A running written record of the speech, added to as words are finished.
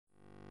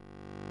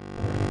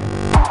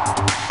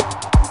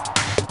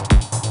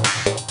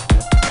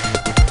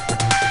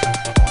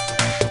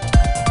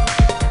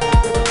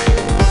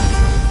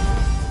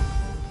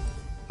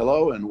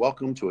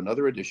welcome to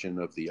another edition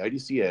of the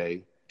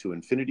IDCA to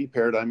Infinity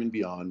Paradigm and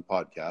Beyond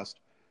podcast,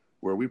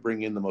 where we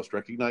bring in the most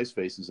recognized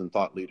faces and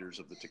thought leaders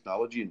of the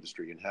technology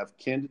industry and have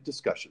candid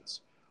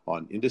discussions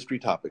on industry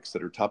topics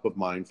that are top of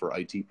mind for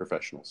IT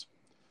professionals.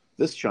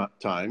 This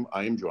time,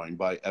 I am joined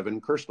by Evan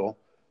Kirstel,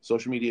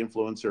 social media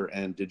influencer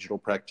and digital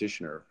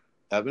practitioner.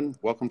 Evan,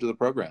 welcome to the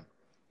program.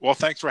 Well,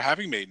 thanks for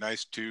having me.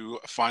 Nice to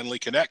finally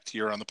connect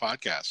here on the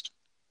podcast.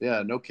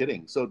 Yeah, no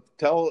kidding. So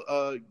tell,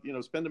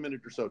 spend a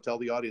minute or so, tell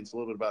the audience a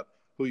little bit about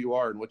who you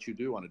are and what you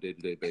do on a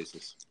day-to-day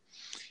basis.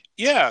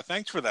 Yeah,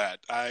 thanks for that.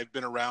 I've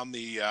been around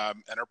the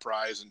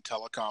enterprise and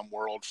telecom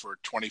world for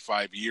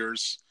 25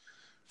 years,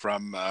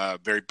 from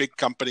very big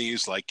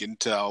companies like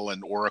Intel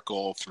and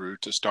Oracle through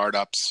to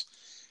startups.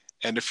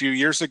 And a few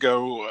years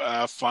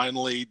ago,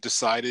 finally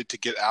decided to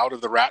get out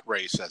of the rat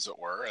race, as it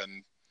were,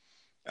 and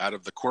out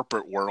of the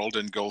corporate world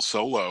and go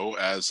solo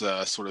as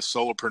a sort of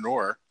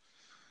solopreneur,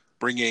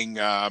 bringing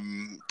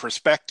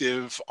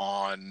perspective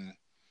on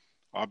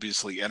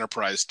obviously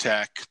enterprise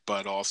tech,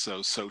 but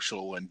also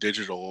social and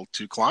digital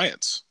to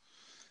clients.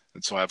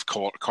 And so I've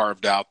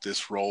carved out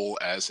this role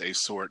as a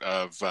sort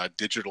of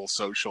digital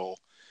social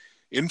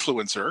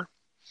influencer,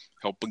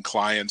 helping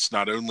clients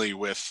not only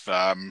with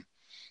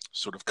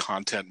sort of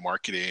content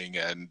marketing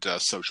and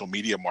social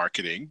media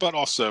marketing, but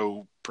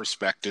also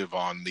perspective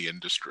on the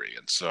industry.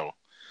 And so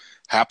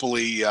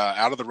happily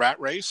out of the rat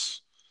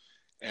race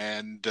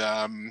and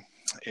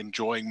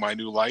enjoying my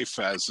new life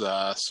as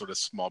a sort of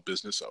small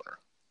business owner.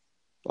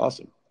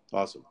 Awesome.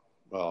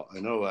 Well, I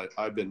know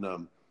I've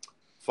been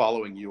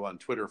following you on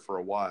Twitter for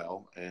a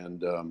while,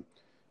 and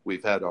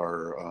we've had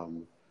our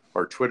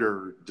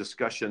Twitter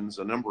discussions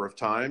a number of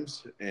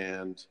times,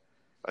 and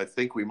I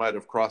think we might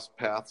have crossed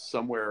paths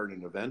somewhere in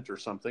an event or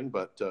something,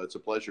 but it's a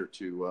pleasure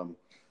to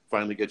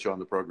finally get you on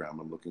the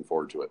program. I'm looking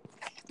forward to it.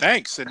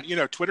 Thanks. And,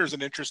 Twitter's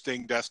an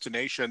interesting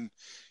destination.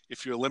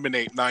 If you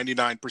eliminate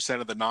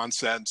 99% of the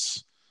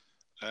nonsense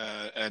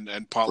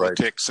and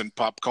politics and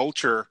pop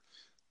culture,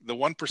 the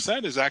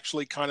 1% is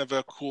actually kind of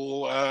a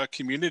cool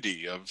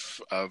community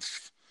of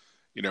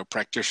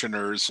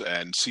practitioners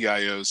and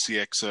CIOs,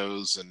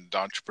 CXOs, and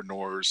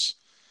entrepreneurs.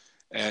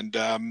 And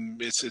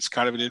it's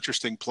kind of an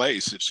interesting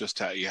place. It's just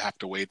how you have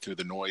to wade through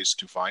the noise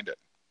to find it.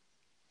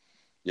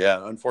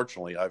 Yeah,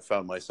 unfortunately, I've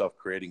found myself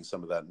creating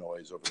some of that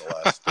noise over the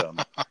last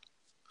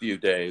few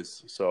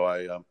days. So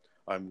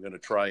I'm going to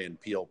try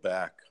and peel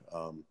back.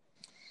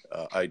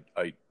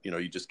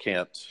 You just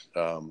can't.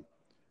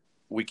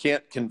 We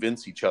can't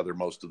convince each other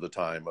most of the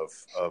time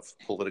of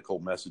political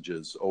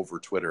messages over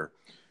Twitter.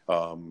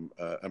 I'm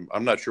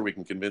not sure we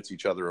can convince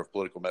each other of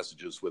political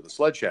messages with a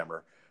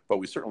sledgehammer, but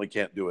we certainly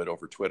can't do it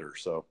over Twitter.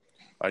 So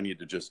I need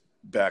to just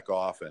back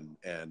off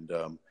and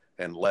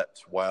let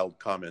wild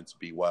comments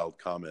be wild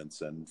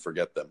comments and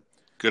forget them.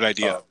 Good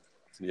idea.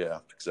 Yeah,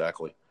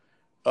 exactly.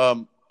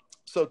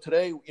 So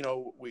today,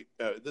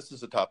 this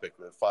is a topic,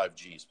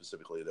 5G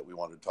specifically, that we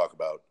wanted to talk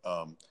about.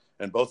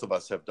 And both of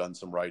us have done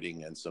some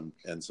writing and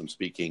some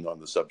speaking on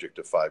the subject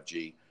of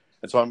 5G.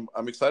 And so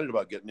I'm excited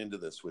about getting into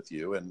this with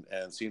you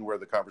and seeing where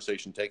the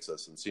conversation takes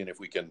us and seeing if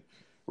we can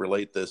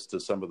relate this to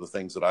some of the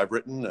things that I've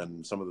written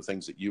and some of the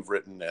things that you've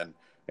written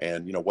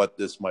and what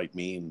this might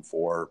mean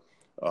for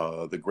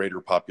the greater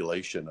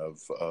population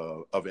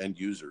of end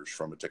users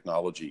from a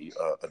technology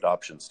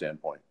adoption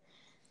standpoint.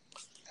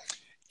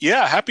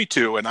 Yeah, happy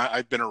to. And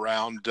I've been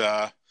around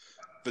the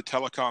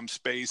telecom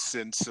space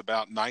since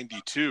about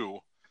 92.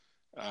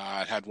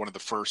 I had one of the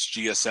first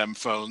GSM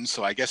phones,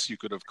 so I guess you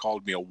could have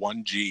called me a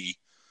 1G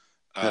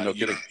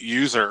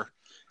user.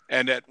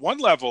 And at one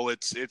level,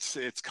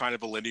 it's kind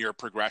of a linear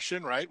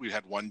progression, right? We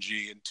had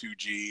 1G and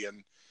 2G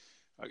and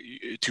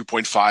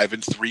 2.5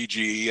 and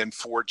 3G and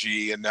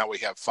 4G, and now we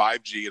have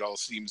 5G. It all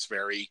seems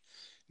very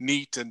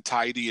neat and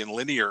tidy and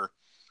linear.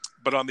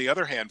 But on the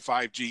other hand,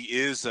 5G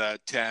is a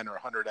 10 or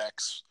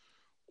 100x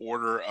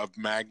order of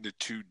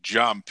magnitude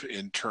jump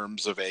in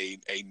terms of a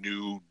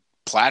new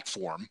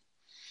platform.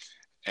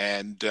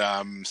 And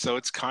so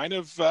it's kind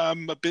of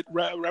a bit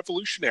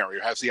revolutionary,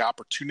 or has the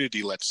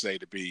opportunity, let's say,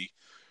 to be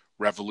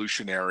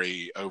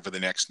revolutionary over the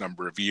next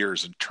number of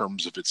years in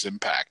terms of its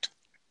impact.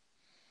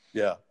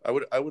 Yeah,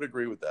 I would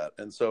agree with that.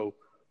 And so,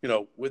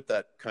 with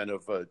that kind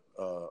of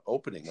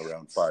opening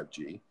around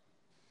 5G,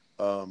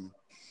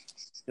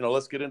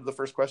 let's get into the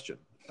first question.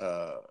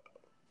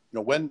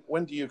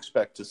 When do you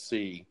expect to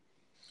see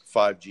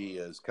 5G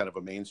as kind of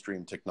a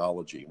mainstream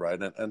technology, right?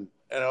 And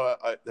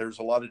there's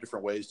a lot of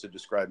different ways to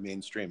describe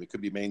mainstream. It could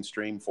be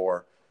mainstream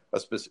for a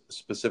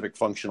specific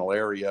functional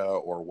area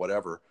or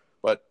whatever.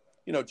 But,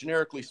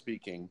 generically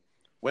speaking,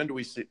 when do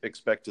we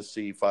expect to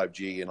see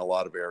 5G in a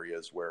lot of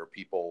areas where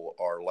people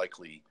are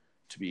likely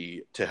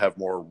to have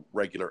more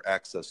regular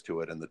access to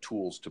it and the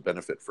tools to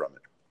benefit from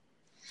it?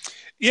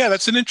 Yeah,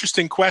 that's an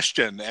interesting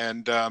question.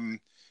 And,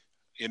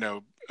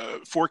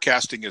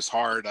 forecasting is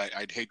hard.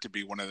 I'd hate to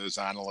be one of those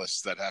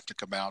analysts that have to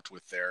come out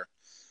with their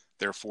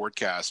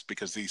forecast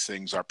because these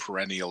things are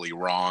perennially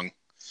wrong.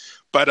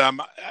 But on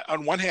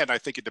one hand, I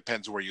think it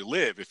depends where you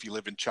live. If you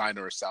live in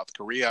China or South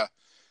Korea,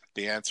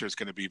 the answer is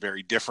going to be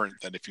very different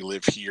than if you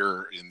live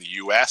here in the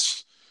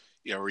US,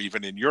 or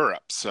even in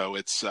Europe. So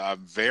it's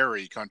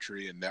very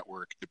country and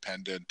network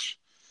dependent,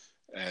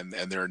 and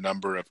there are a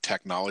number of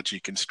technology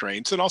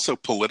constraints and also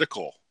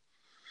political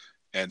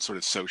and sort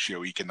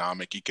of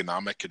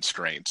economic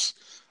constraints.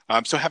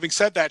 So having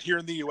said that, here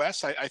in the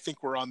US, I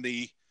think we're on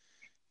the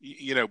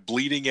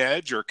bleeding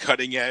edge or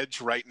cutting edge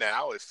right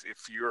now.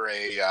 If you're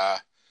a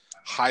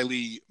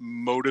highly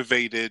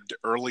motivated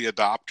early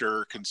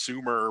adopter,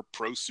 consumer,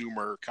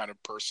 prosumer kind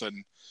of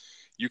person,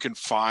 you can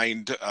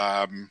find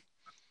a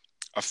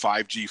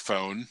 5G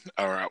phone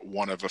or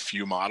one of a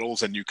few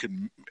models, and you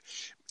can,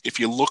 if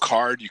you look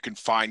hard, you can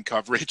find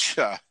coverage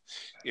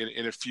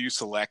in a few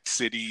select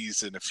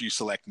cities, in a few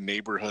select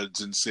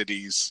neighborhoods and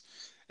cities.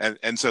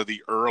 And so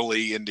the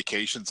early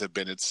indications have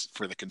been, it's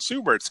for the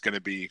consumer, it's going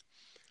to be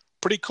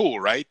pretty cool,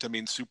 right? I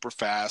mean, super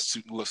fast,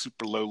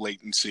 super low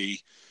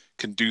latency,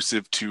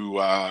 conducive to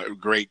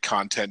great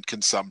content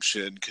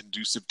consumption,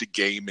 conducive to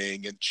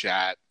gaming and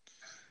chat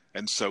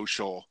and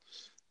social.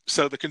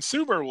 So the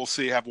consumer will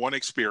have one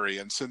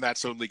experience, and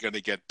that's only going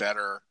to get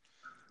better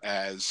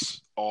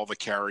as all the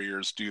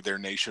carriers do their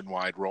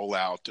nationwide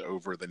rollout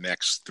over the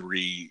next 2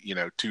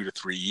 to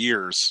 3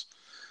 years.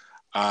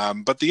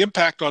 But the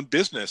impact on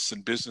business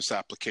and business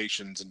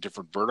applications and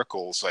different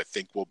verticals, I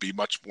think, will be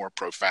much more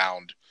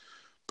profound,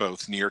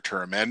 both near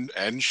term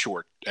and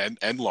short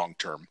and long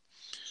term.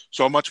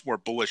 So I'm much more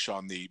bullish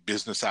on the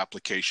business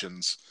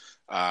applications.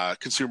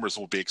 Consumers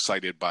will be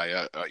excited by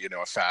a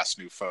fast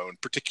new phone,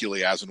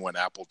 particularly as and when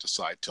Apple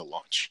decide to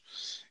launch,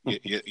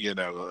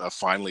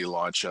 finally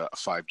launch a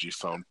 5G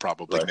phone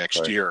probably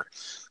next year.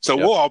 So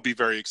we'll all be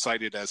very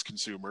excited as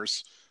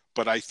consumers.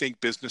 But I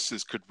think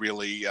businesses could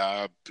really,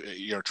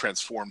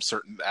 transform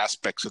certain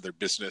aspects of their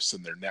business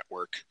and their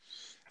network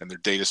and their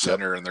data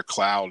center and their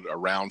cloud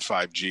around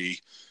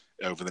 5G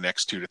over the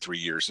next 2 to 3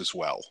 years as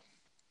well.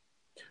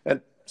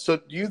 And so,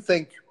 do you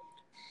think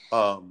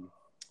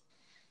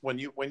when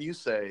you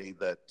say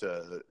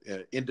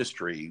that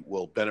industry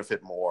will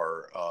benefit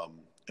more,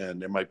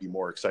 and there might be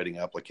more exciting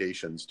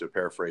applications, to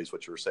paraphrase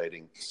what you were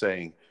saying,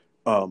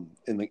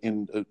 in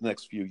the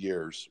next few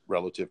years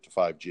relative to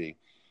 5G,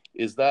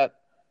 is that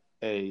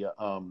a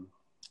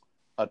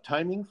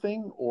timing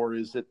thing, or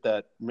is it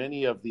that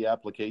many of the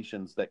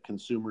applications that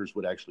consumers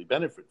would actually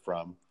benefit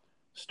from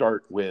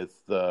start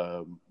with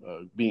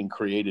being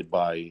created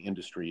by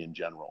industry in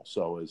general?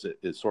 So is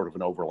sort of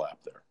an overlap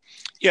there?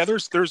 Yeah,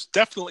 there's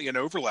definitely an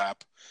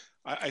overlap.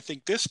 I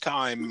think this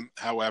time,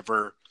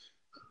 however,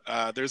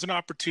 there's an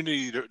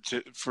opportunity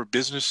for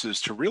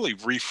businesses to really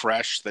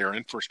refresh their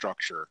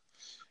infrastructure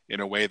in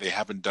a way they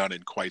haven't done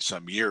in quite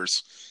some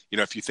years.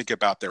 If you think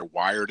about their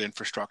wired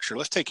infrastructure,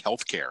 let's take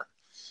healthcare.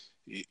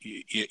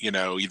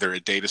 Either a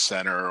data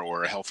center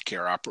or a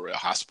healthcare a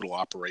hospital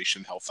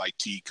operation, health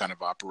IT kind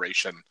of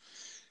operation.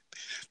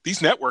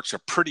 These networks are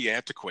pretty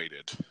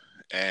antiquated,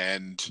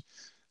 and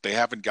they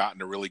haven't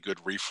gotten a really good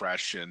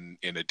refresh in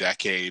a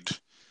decade.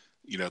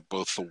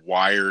 Both the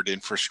wired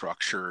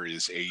infrastructure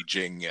is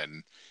aging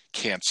and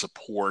can't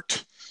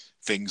support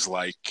things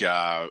like,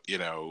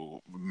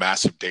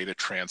 massive data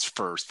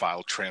transfers,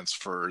 file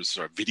transfers,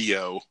 or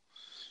video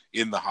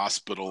in the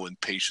hospital in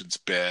patient's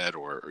bed,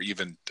 or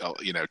even,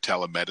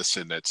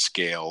 telemedicine at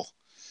scale.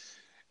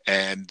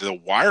 And the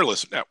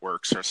wireless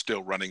networks are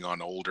still running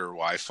on older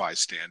Wi-Fi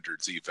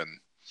standards even.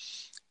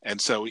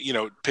 And so,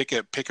 pick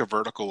a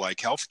vertical like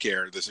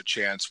healthcare, there's a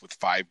chance with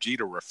 5G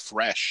to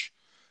refresh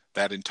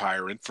that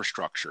entire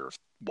infrastructure,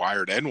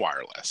 wired and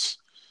wireless,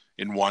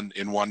 in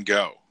one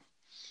go.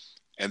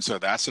 And so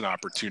that's an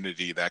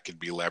opportunity that can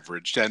be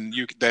leveraged. And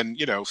you then,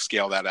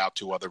 scale that out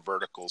to other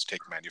verticals, take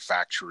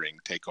manufacturing,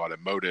 take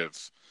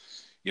automotive,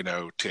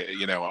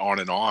 on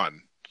and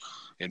on.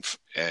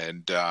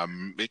 And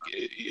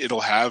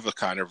it'll have a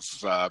kind of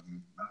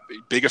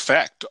big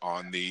effect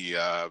on the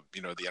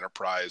the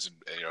enterprise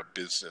and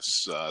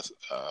business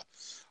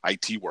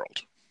IT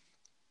world.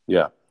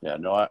 Yeah,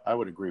 no, I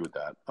would agree with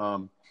that.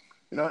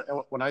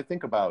 When I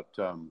think about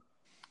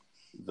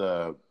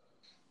the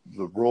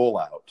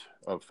rollout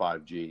of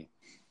 5G,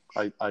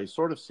 I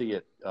sort of see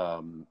it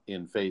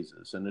in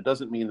phases, and it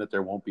doesn't mean that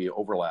there won't be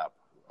overlap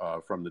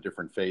from the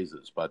different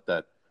phases, but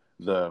that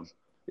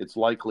it's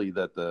likely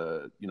that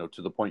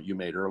to the point you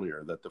made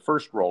earlier, that the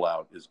first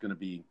rollout is going to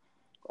be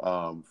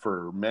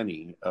for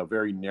many a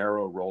very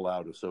narrow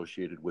rollout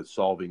associated with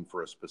solving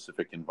for a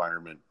specific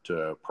environment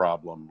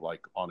problem,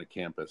 like on a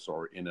campus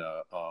or in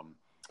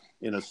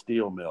a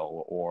steel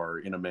mill or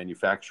in a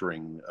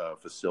manufacturing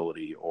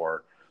facility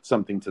or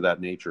something to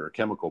that nature, a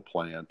chemical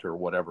plant or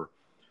whatever.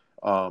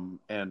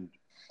 And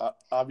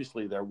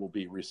obviously there will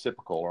be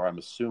reciprocal, or I'm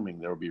assuming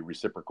there will be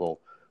reciprocal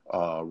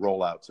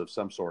rollouts of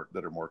some sort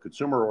that are more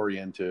consumer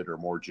oriented or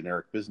more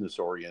generic business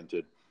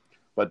oriented.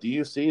 But do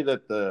you see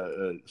that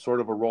the sort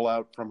of a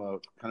rollout from a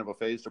kind of a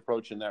phased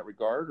approach in that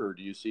regard, or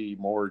do you see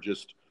more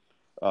just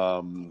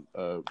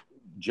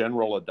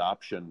general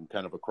adoption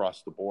kind of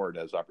across the board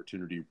as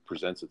opportunity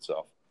presents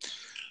itself?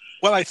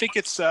 Well, I think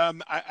it's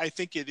I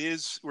think it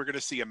is. We're going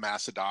to see a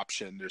mass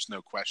adoption. There's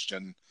no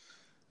question.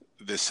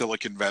 the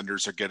silicon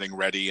vendors are getting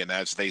ready, and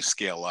as they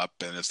scale up,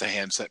 and as the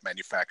handset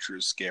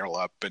manufacturers scale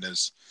up, and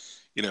as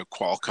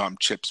Qualcomm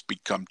chips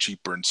become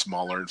cheaper and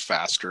smaller and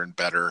faster and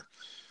better,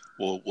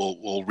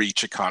 we'll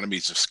reach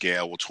economies of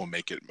scale, which will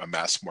make it a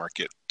mass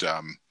market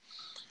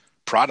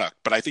product.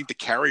 But I think the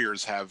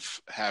carriers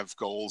have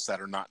goals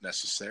that are not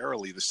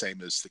necessarily the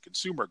same as the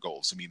consumer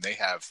goals. I mean, they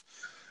have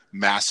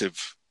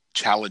massive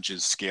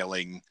challenges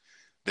scaling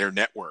their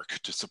network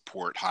to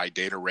support high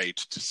data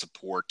rates, to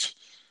support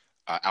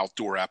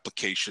outdoor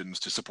applications,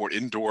 to support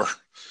indoor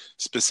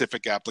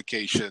specific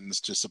applications,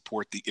 to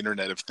support the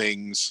Internet of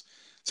Things.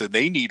 So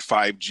they need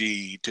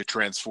 5G to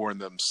transform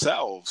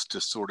themselves to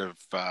sort of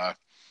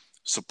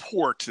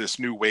support this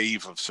new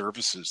wave of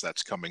services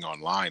that's coming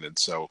online. And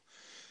so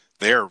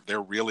they're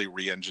really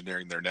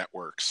re-engineering their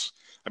networks.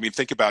 I mean,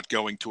 think about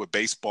going to a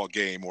baseball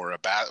game or a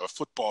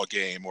football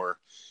game, or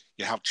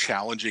how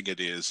challenging it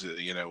is,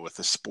 with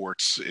a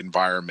sports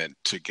environment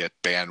to get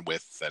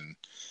bandwidth and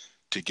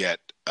to get,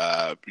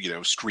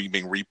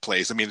 streaming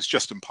replays. I mean, it's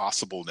just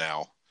impossible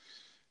now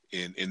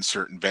in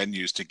certain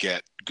venues to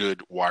get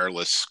good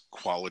wireless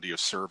quality of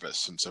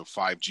service. And so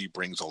 5G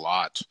brings a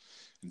lot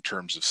in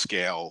terms of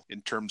scale,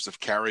 in terms of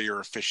carrier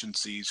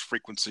efficiencies,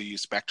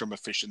 frequencies, spectrum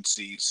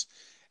efficiencies,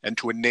 and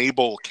to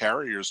enable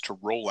carriers to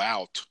roll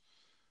out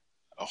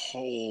a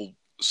whole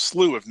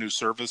slew of new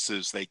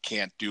services they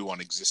can't do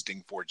on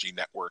existing 4G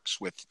networks,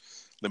 with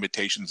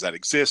limitations that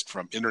exist,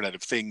 from Internet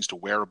of Things to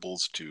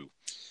wearables to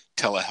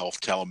telehealth,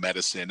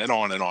 telemedicine, and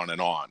on and on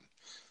and on.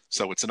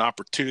 So it's an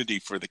opportunity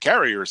for the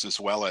carriers as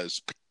well as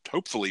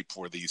hopefully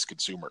for these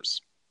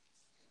consumers.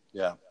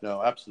 Yeah,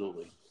 no,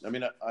 absolutely. I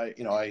mean,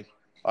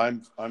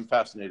 I'm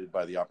fascinated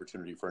by the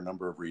opportunity for a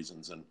number of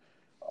reasons, and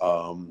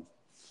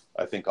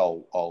I think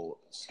I'll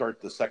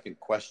start the second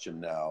question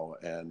now,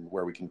 and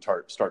where we can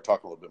start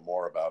talking a little bit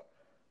more about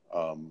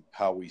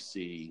how you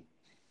see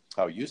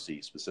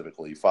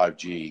specifically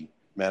 5G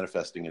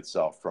manifesting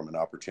itself from an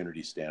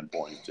opportunity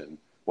standpoint, and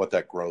what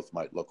that growth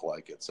might look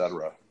like, et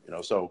cetera.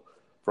 So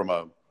from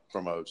a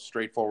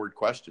straightforward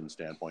question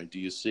standpoint, do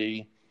you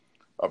see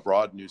a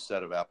broad new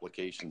set of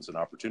applications and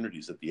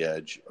opportunities at the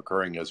edge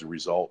occurring as a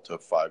result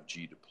of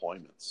 5G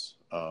deployments?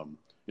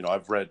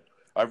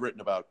 I've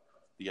written about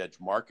the edge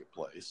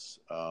marketplace.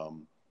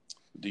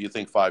 Do you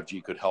think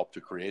 5G could help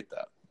to create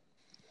that?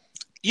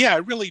 Yeah, I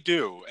really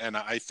do. And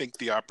I think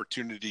the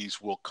opportunities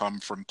will come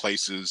from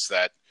places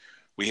that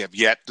we have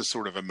yet to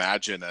sort of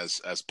imagine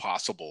as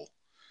possible.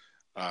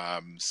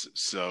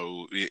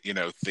 So,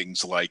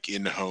 things like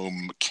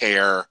in-home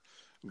care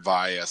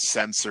via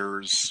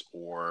sensors,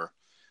 or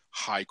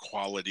high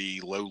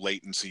quality, low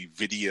latency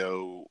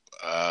video,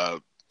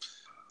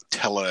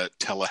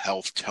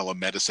 telehealth,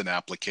 telemedicine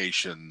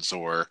applications,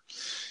 or,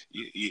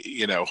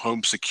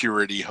 home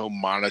security, home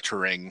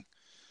monitoring,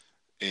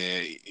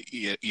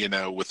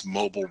 with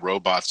mobile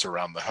robots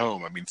around the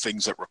home. I mean,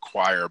 things that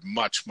require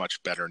much,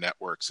 much better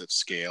networks at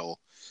scale,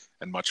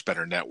 and much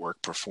better network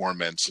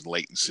performance and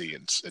latency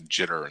and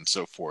jitter and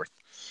so forth.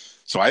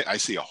 So I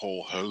see a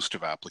whole host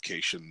of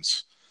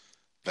applications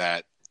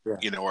that,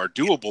 are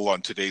doable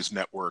on today's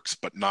networks,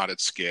 but not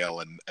at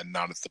scale and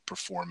not at the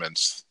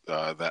performance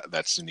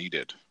that's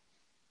needed.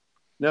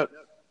 Now,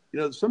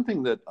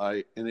 something that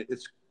and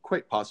it's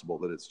quite possible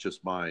that it's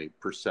just my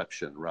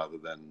perception rather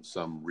than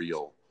some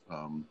real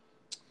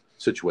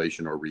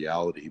situation or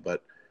reality,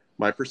 but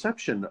my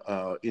perception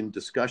in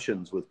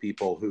discussions with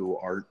people who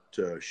aren't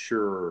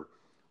sure,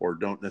 or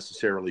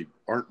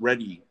aren't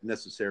ready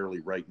necessarily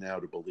right now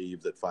to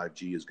believe that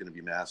 5G is going to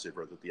be massive,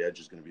 or that the edge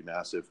is going to be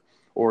massive,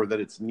 or that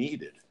it's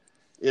needed,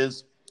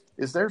 is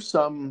there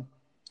some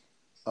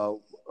a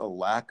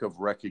lack of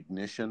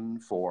recognition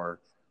for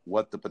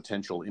what the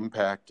potential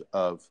impact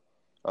of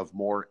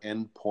more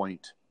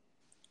endpoint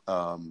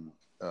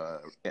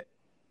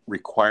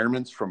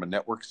requirements from a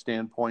network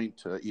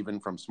standpoint, even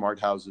from smart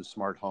houses,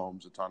 smart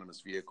homes,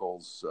 autonomous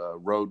vehicles,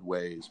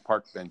 roadways,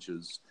 park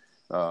benches,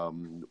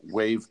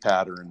 wave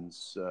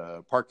patterns,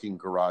 parking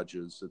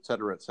garages, et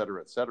cetera, et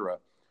cetera, et cetera.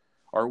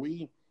 Are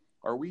we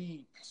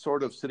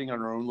sort of sitting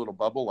on our own little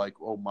bubble, like,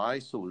 oh, my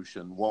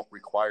solution won't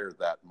require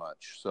that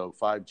much, so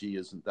 5G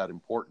isn't that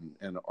important?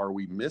 And are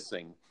we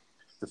missing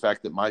the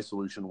fact that my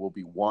solution will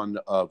be one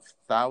of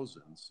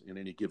thousands in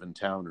any given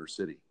town or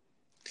city?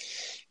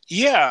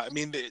 Yeah, I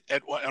mean,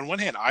 on one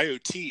hand,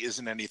 IoT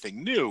isn't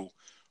anything new.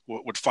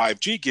 What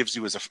 5G gives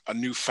you is a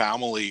new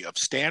family of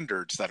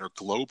standards that are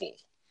global.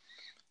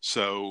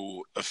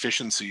 So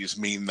efficiencies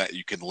mean that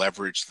you can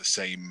leverage the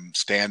same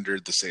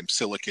standard, the same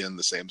silicon,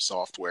 the same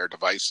software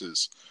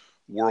devices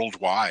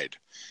worldwide.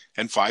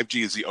 And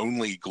 5G is the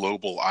only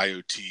global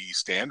IoT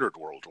standard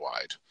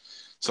worldwide.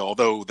 So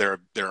although there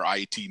are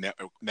IoT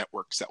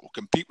networks that will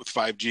compete with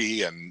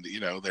 5G, and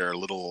there are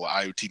little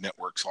IoT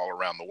networks all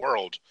around the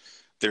world,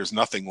 there's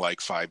nothing like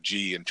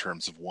 5G in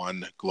terms of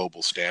one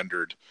global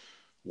standard,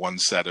 one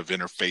set of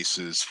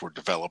interfaces for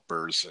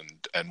developers,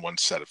 and one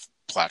set of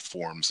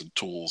platforms and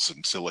tools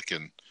and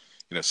silicon,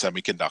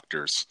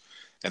 semiconductors.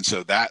 And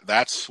so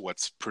that's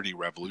what's pretty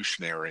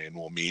revolutionary, and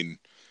will mean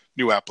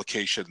new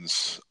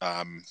applications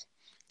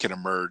can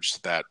emerge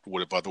that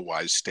would have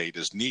otherwise stayed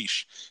as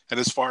niche. And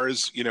as far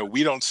as,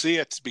 we don't see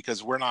it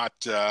because we're not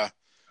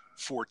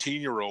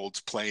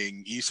 14-year-olds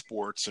playing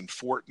esports and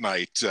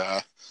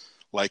Fortnite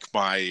like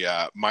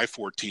my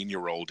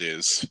 14-year-old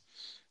is.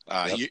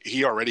 Yep.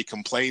 He already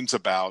complains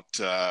about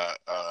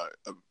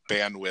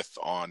bandwidth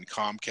on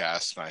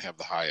Comcast, and I have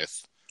the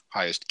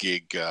highest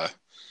gig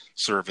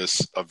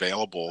service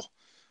available.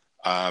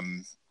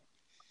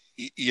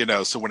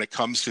 So when it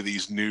comes to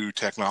these new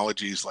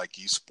technologies like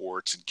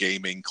esports and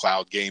gaming,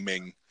 cloud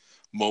gaming,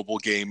 mobile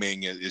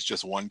gaming is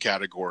just one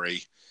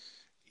category.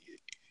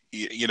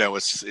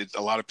 It's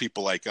a lot of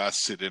people like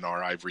us sit in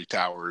our ivory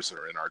towers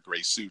or in our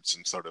gray suits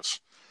and sort of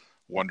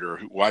wonder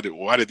why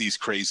do these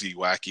crazy,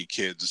 wacky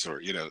kids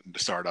or,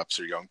 startups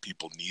or young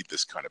people need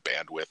this kind of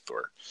bandwidth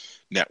or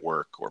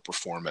network or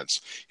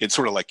performance. It's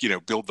sort of like,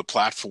 build the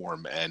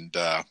platform and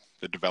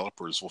the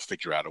developers will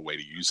figure out a way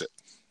to use it.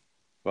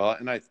 Well,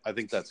 and I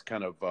think that's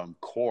kind of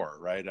core,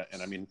 right?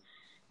 And I mean,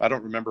 I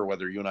don't remember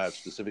whether you and I have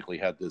specifically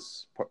had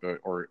this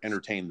or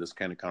entertained this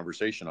kind of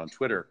conversation on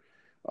Twitter,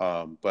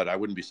 but I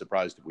wouldn't be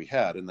surprised if we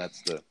had. And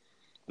that's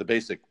the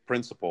basic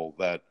principle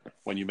that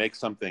when you make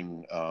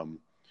something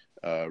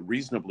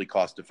reasonably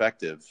cost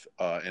effective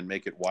and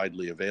make it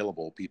widely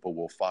available, people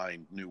will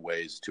find new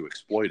ways to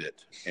exploit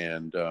it.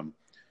 And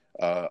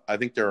I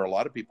think there are a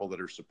lot of people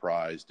that are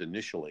surprised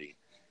initially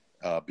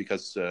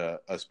because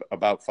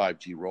about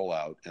 5G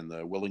rollout and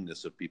the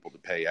willingness of people to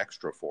pay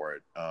extra for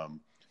it.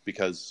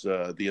 Because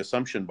the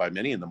assumption by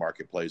many in the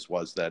marketplace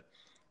was that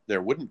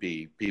there wouldn't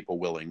be people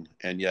willing,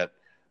 and yet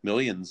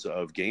millions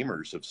of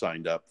gamers have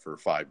signed up for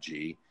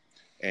 5G.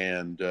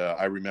 And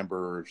I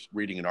remember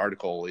reading an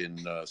article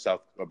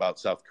about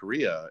South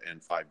Korea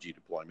and 5G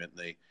deployment.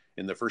 And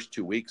in the first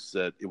 2 weeks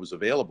that it was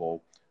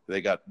available,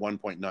 they got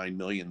 1.9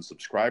 million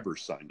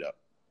subscribers signed up.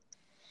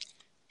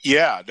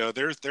 Yeah, no,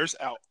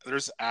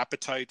 there's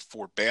appetite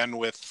for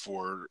bandwidth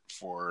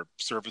for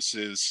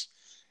services.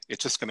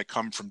 It's just going to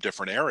come from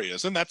different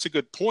areas, and that's a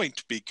good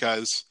point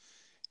because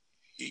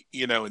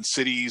in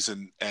cities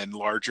and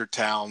larger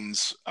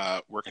towns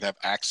we're going to have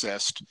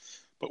access.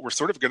 But we're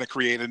sort of going to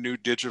create a new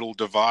digital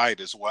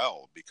divide as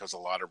well, because a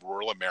lot of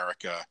rural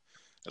America,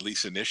 at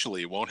least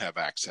initially, won't have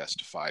access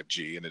to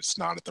 5G, and it's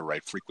not at the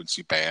right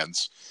frequency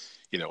bands.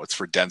 It's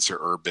for denser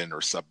urban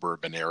or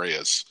suburban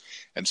areas.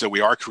 And so we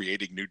are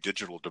creating new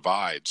digital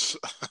divides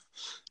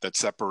that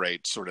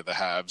separate sort of the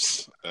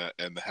haves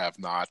and the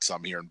have-nots.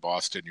 I'm here in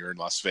Boston, you're in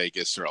Las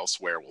Vegas or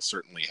elsewhere. We'll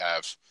certainly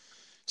have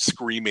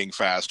screaming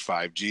fast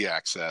 5G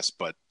access,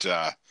 but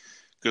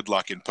good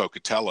luck in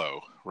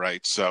Pocatello,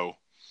 right? So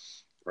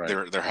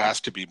right. There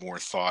has to be more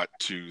thought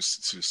to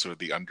sort of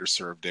the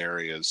underserved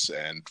areas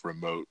and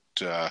remote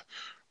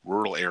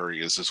rural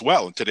areas as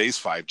well. And today's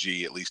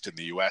 5G, at least in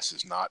the U.S.,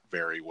 is not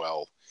very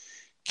well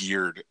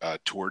geared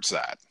towards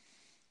that.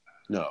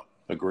 No,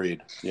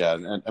 agreed. Yeah,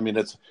 and I mean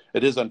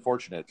it is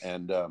unfortunate,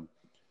 and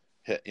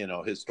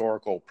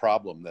historical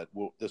problem that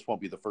this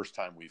won't be the first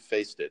time we've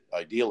faced it.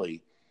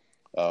 Ideally,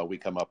 we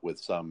come up with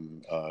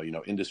some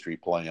industry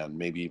plan,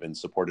 maybe even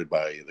supported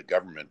by the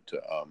government,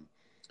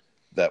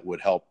 that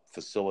would help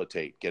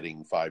facilitate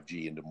getting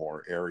 5G into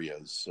more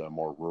areas,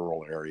 more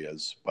rural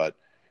areas. But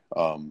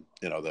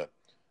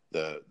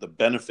the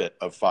benefit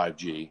of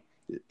 5G,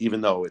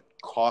 even though it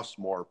costs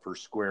more per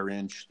square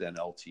inch than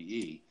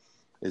LTE,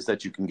 is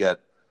that you can get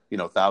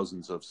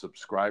thousands of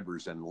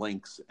subscribers and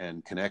links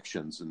and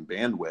connections and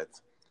bandwidth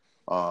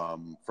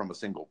from a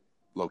single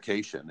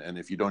location. And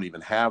if you don't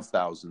even have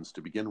thousands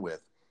to begin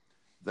with,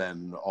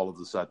 then all of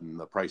a sudden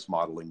the price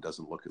modeling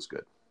doesn't look as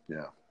good.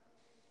 Yeah.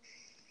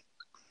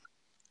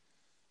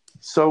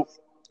 So,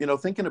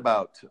 thinking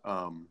about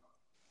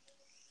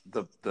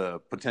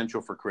the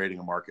potential for creating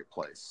a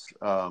marketplace,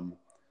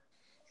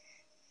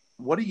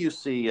 what do you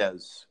see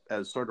as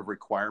sort of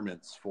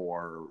requirements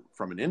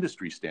from an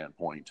industry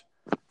standpoint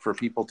for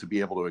people to be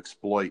able to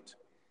exploit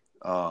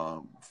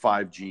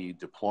 5G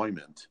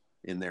deployment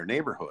in their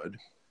neighborhood?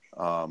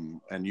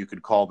 And you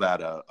could call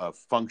that a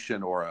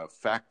function or a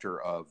factor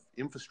of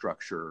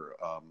infrastructure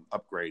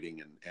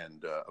upgrading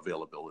and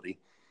availability.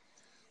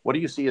 What do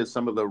you see as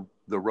some of the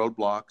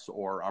roadblocks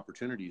or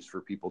opportunities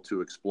for people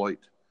to exploit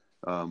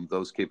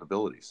those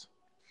capabilities?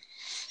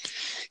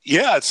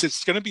 Yeah,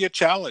 it's going to be a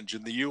challenge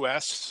in the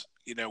U.S.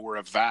 We're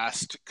a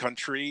vast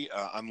country,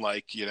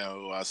 unlike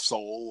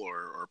Seoul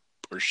or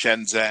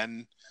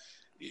Shenzhen.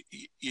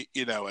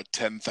 A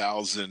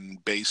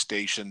 10,000 base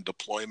station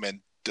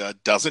deployment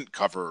doesn't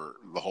cover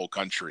the whole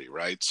country,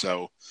 right?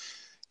 So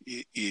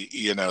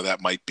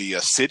that might be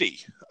a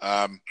city.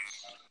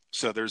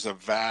 So there's a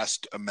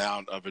vast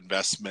amount of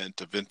investment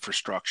of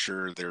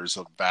infrastructure. There's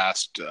a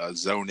vast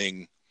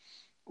zoning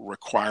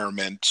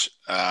requirement.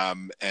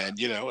 And,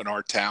 in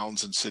our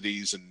towns and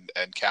cities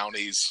and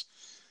counties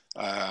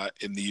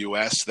in the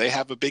U.S., they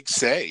have a big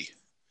say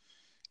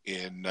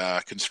in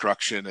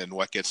construction and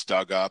what gets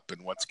dug up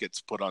and what gets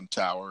put on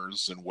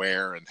towers and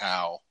where and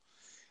how.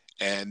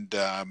 And,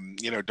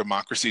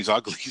 democracy is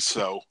ugly.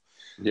 So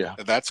yeah,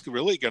 that's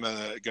really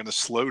gonna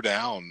slow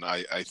down,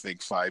 I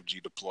think,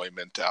 5G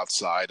deployment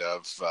outside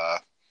of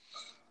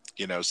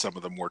some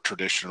of the more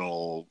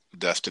traditional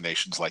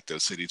destinations like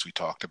those cities we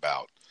talked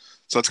about.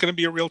 So it's going to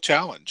be a real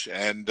challenge.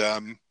 And,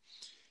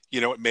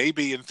 it may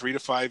be in 3 to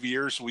 5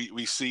 years,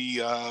 we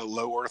see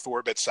low Earth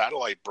orbit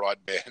satellite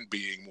broadband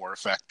being more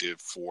effective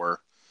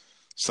for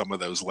some of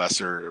those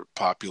lesser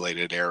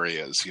populated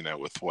areas,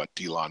 with what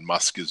Elon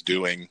Musk is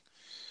doing,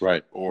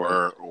 right?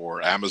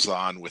 Or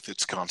Amazon with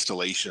its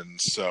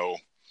constellations. So,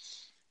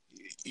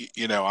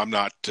 I'm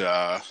not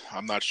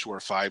sure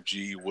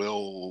 5G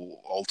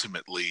will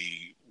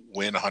ultimately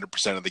win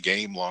 100% of the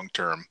game long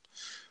term.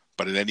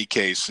 But in any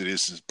case, it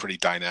is a pretty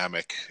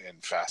dynamic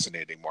and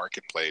fascinating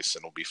marketplace,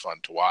 and it'll be fun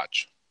to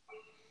watch.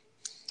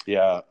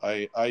 Yeah,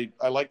 I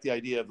like the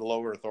idea of the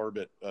low Earth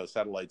orbit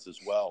satellites as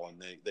well,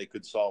 and they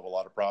could solve a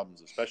lot of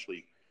problems,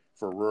 especially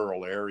for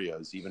rural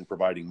areas, even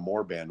providing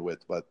more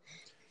bandwidth. But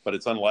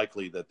it's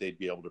unlikely that they'd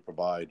be able to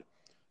provide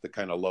the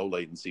kind of low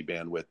latency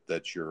bandwidth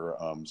that your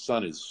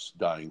son is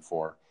dying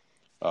for.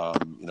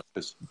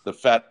 Because the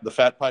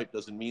fat pipe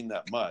doesn't mean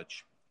that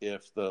much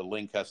if the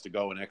link has to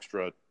go an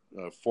extra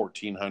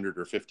 1,400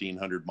 or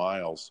 1,500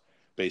 miles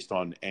based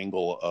on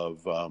angle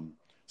of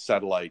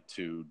satellite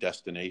to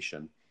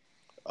destination.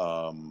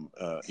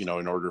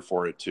 In order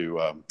for it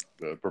to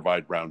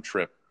provide round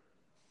trip.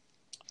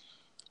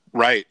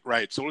 Right.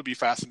 So it'll be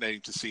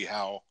fascinating to see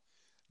how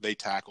they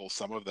tackle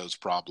some of those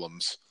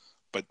problems.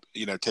 But,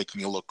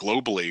 taking a look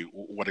globally,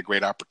 what a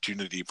great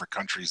opportunity for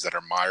countries that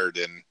are mired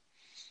in,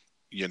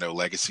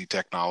 legacy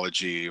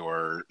technology,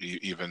 or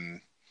even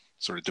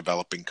sort of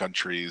developing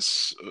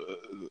countries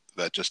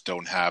that just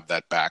don't have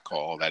that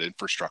backhaul, that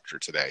infrastructure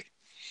today.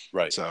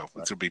 Right. So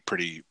it'll be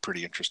pretty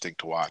interesting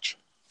to watch.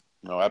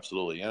 No,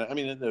 absolutely. And I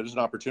mean, there's an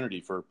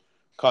opportunity for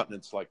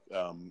continents like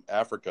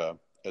Africa,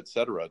 et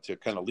cetera, to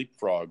kind of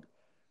leapfrog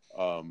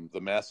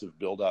the massive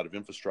build out of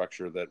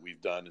infrastructure that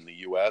we've done in the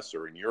US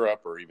or in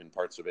Europe or even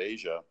parts of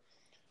Asia.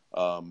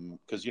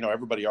 Because,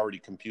 everybody already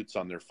computes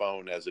on their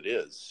phone as it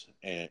is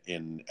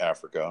in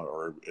Africa,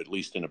 or at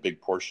least in a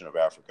big portion of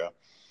Africa.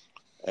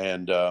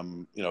 And,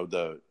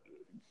 the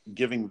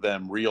giving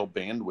them real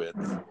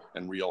bandwidth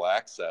and real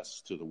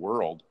access to the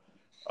world,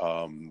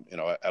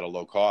 at a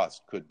low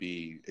cost could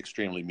be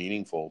extremely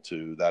meaningful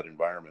to that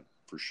environment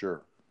for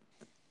sure.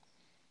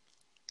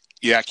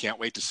 Yeah, I can't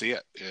wait to see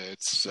it.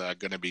 It's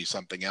going to be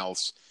something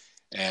else.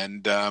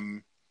 And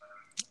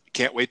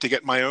can't wait to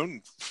get my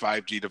own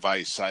 5G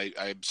device.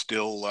 I'm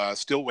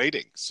still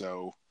waiting.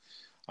 So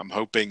I'm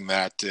hoping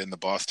that in the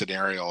Boston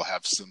area, I'll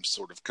have some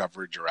sort of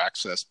coverage or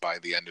access by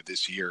the end of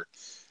this year.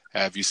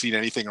 Have you seen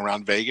anything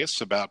around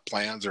Vegas about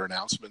plans or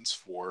announcements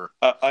for?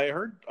 I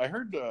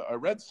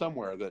read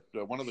somewhere that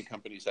one of the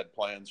companies had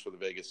plans for the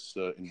Vegas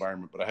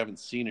environment, but I haven't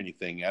seen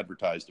anything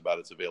advertised about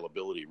its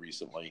availability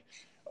recently.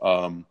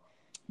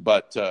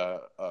 But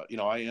I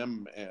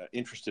am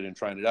interested in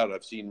trying it out.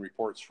 I've seen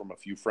reports from a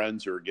few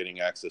friends who are getting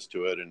access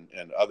to it,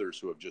 and others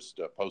who have just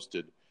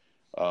posted,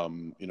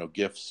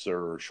 GIFs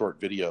or short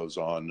videos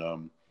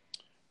on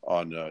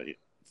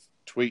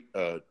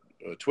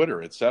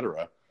Twitter,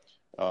 etc.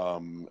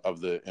 Of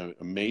the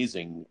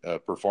amazing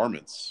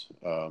performance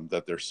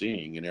that they're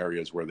seeing in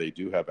areas where they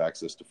do have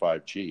access to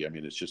 5G. I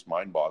mean, it's just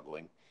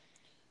mind-boggling.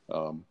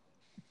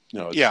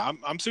 Yeah,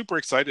 I'm super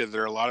excited.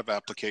 There are a lot of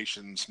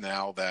applications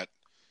now that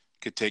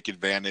could take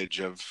advantage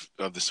of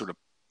the sort of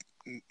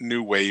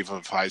new wave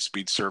of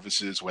high-speed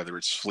services, whether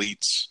it's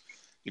fleets,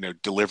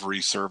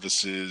 delivery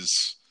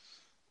services,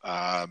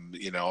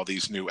 all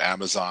these new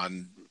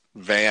Amazon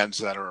vans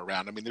that are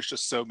around. I mean, there's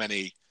just so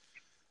many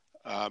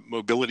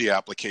mobility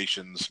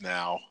applications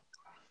now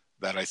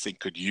that I think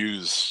could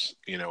use,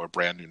 a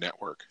brand new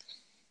network.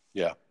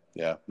 Yeah.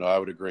 No, I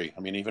would agree. I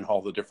mean, even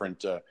all the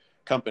different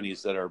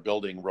companies that are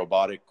building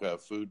robotic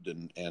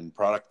food and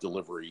product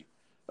delivery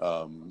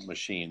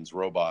machines,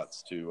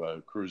 robots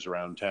to cruise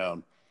around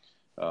town,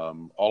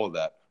 all of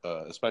that,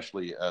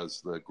 especially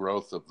as the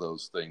growth of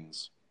those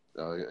things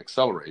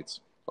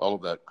accelerates, all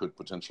of that could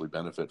potentially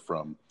benefit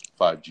from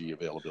 5G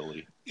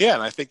availability. Yeah,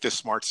 and I think the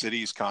smart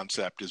cities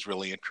concept is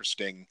really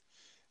interesting.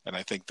 And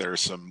I think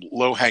there's some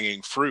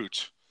low-hanging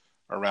fruit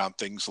around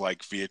things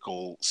like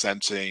vehicle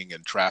sensing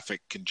and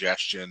traffic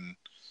congestion,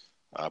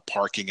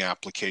 parking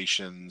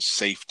applications,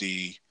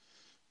 safety,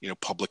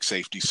 public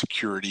safety,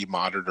 security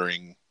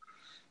monitoring,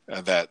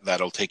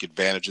 that'll take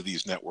advantage of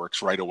these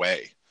networks right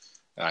away.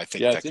 And I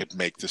think that could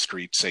make the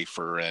street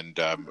safer and,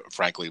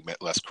 frankly,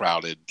 less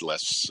crowded,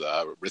 less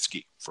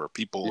risky for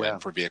people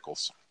and for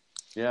vehicles.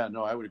 Yeah,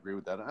 no, I would agree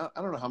with that.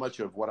 I don't know how much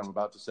of what I'm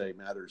about to say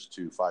matters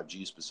to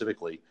 5G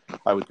specifically.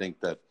 I would think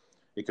that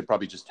it could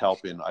probably just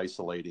help in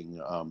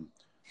isolating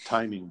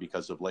timing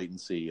because of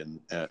latency and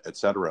et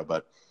cetera.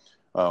 But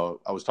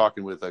I was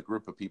talking with a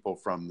group of people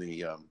from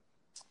the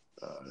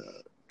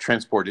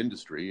transport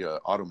industry,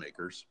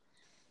 automakers,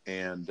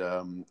 and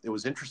it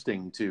was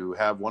interesting to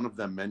have one of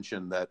them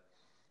mention that,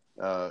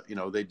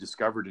 they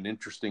discovered an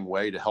interesting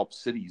way to help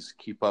cities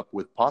keep up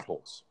with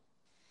potholes.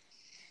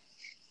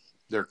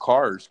 Their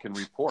cars can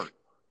report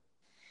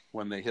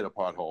when they hit a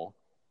pothole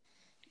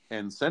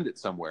and send it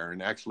somewhere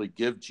and actually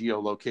give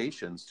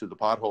geolocations to the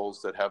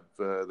potholes that have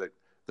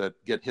that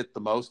get hit the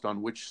most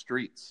on which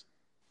streets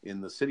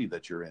in the city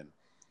that you're in.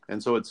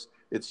 And so it's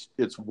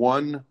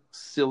one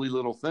silly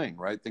little thing,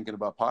 right? Thinking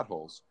about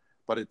potholes,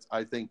 but it's,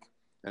 I think,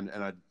 and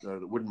I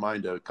wouldn't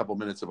mind a couple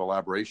minutes of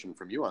elaboration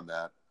from you on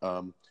that.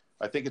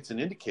 I think it's an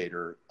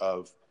indicator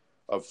of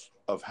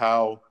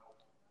how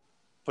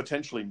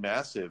potentially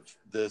massive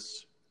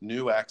this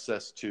new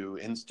access to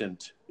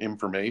instant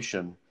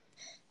information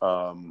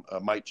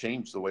might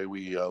change the way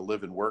we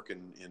live and work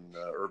in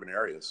urban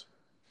areas.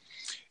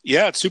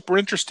 Yeah, it's super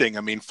interesting.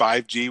 I mean,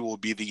 5G will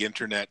be the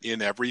internet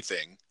in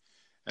everything,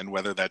 and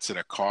whether that's in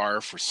a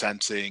car for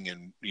sensing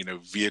and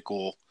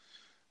vehicle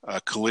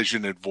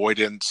collision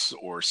avoidance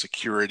or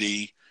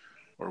security,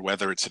 or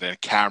whether it's in a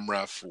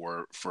camera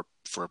for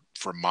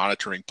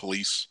monitoring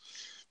police,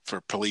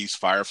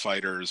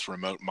 firefighters,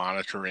 remote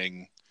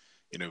monitoring,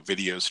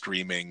 video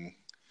streaming,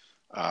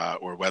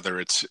 or whether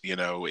it's in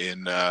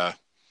a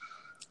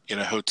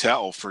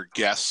hotel for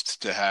guests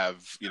to have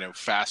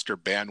faster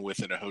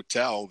bandwidth in a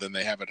hotel than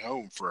they have at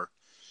home for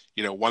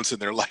once in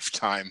their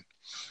lifetime.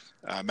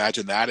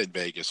 Imagine that in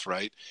Vegas,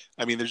 right?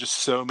 I mean, there's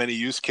just so many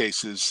use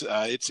cases.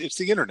 It's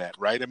the internet,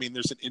 right? I mean,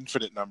 there's an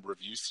infinite number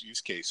of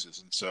use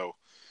cases, and so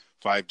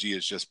 5G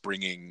is just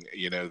bringing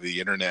the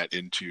internet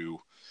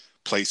into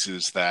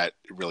places that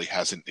really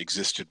hasn't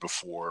existed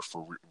before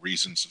for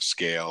reasons of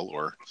scale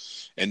or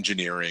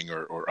engineering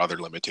or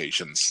other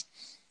limitations.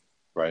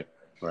 Right.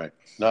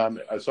 No,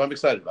 so I'm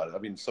excited about it. I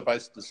mean,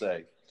 suffice to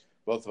say,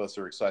 both of us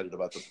are excited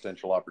about the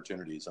potential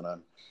opportunities, and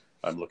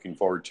I'm looking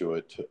forward to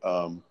it.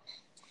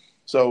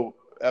 So,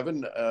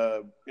 Evan,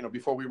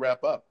 before we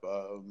wrap up,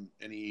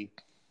 any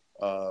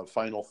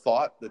final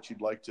thought that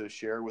you'd like to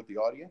share with the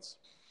audience?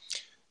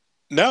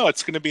 No,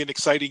 it's going to be an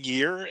exciting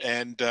year,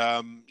 and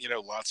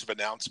lots of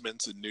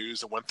announcements and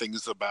news. And one thing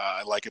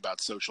I like about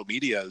social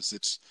media is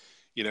it's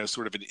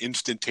sort of an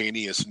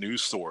instantaneous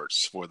news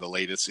source for the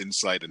latest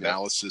insight,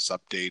 analysis,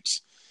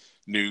 updates,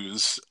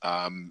 news,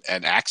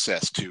 and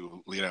access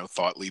to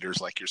thought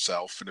leaders like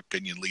yourself and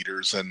opinion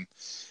leaders and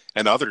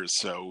others.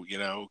 So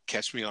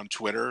catch me on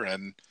Twitter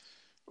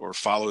or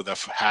follow the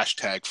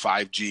hashtag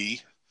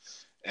 5G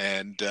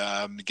and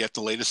get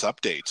the latest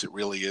updates. It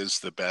really is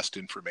the best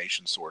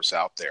information source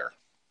out there.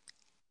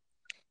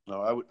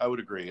 No, I would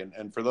agree.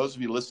 And for those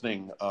of you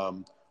listening,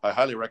 I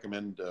highly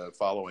recommend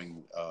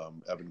following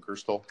Evan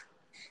Kirstel.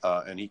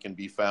 And he can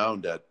be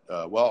found at,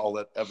 I'll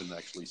let Evan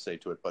actually say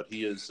to it, but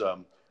he is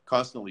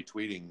constantly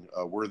tweeting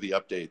worthy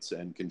updates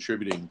and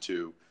contributing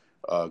to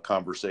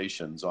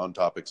conversations on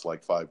topics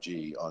like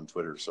 5G on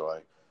Twitter. So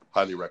I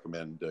highly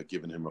recommend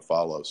giving him a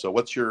follow. So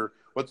what are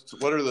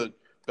the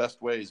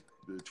best ways,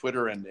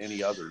 Twitter and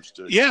any others?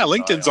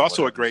 LinkedIn's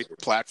also a great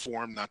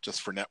platform, not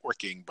just for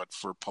networking, but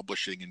for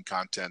publishing and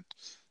content.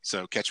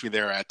 So catch me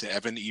there at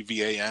Evan,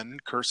 EVAN,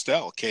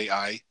 Kirstel,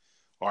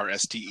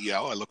 KIRSTEL.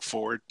 I look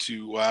forward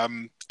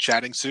to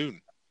chatting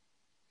soon.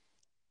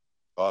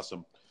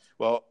 Awesome.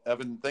 Well,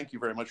 Evan, thank you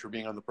very much for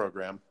being on the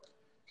program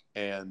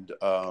and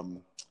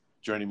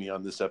joining me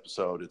on this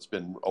episode. It's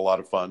been a lot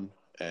of fun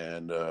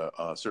and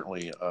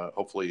certainly,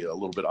 hopefully, a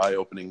little bit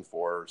eye-opening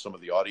for some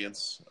of the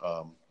audience.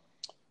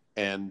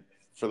 And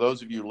for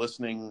those of you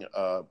listening,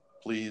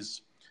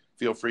 please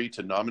feel free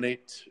to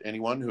nominate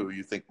anyone who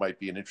you think might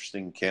be an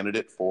interesting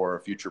candidate for a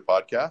future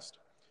podcast.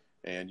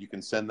 And you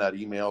can send that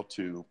email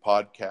to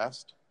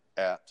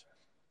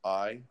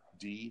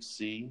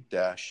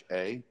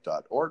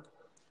podcast@idc-a.org.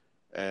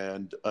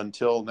 And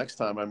until next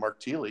time, I'm Mark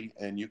Thiele,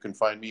 and you can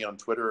find me on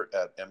Twitter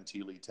at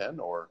mthiele10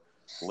 or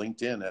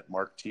LinkedIn at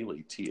Mark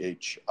Thiele,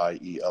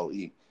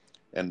 Thiele.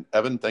 And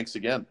Evan, thanks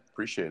again.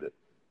 Appreciate it.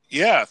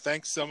 Yeah,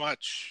 thanks so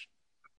much.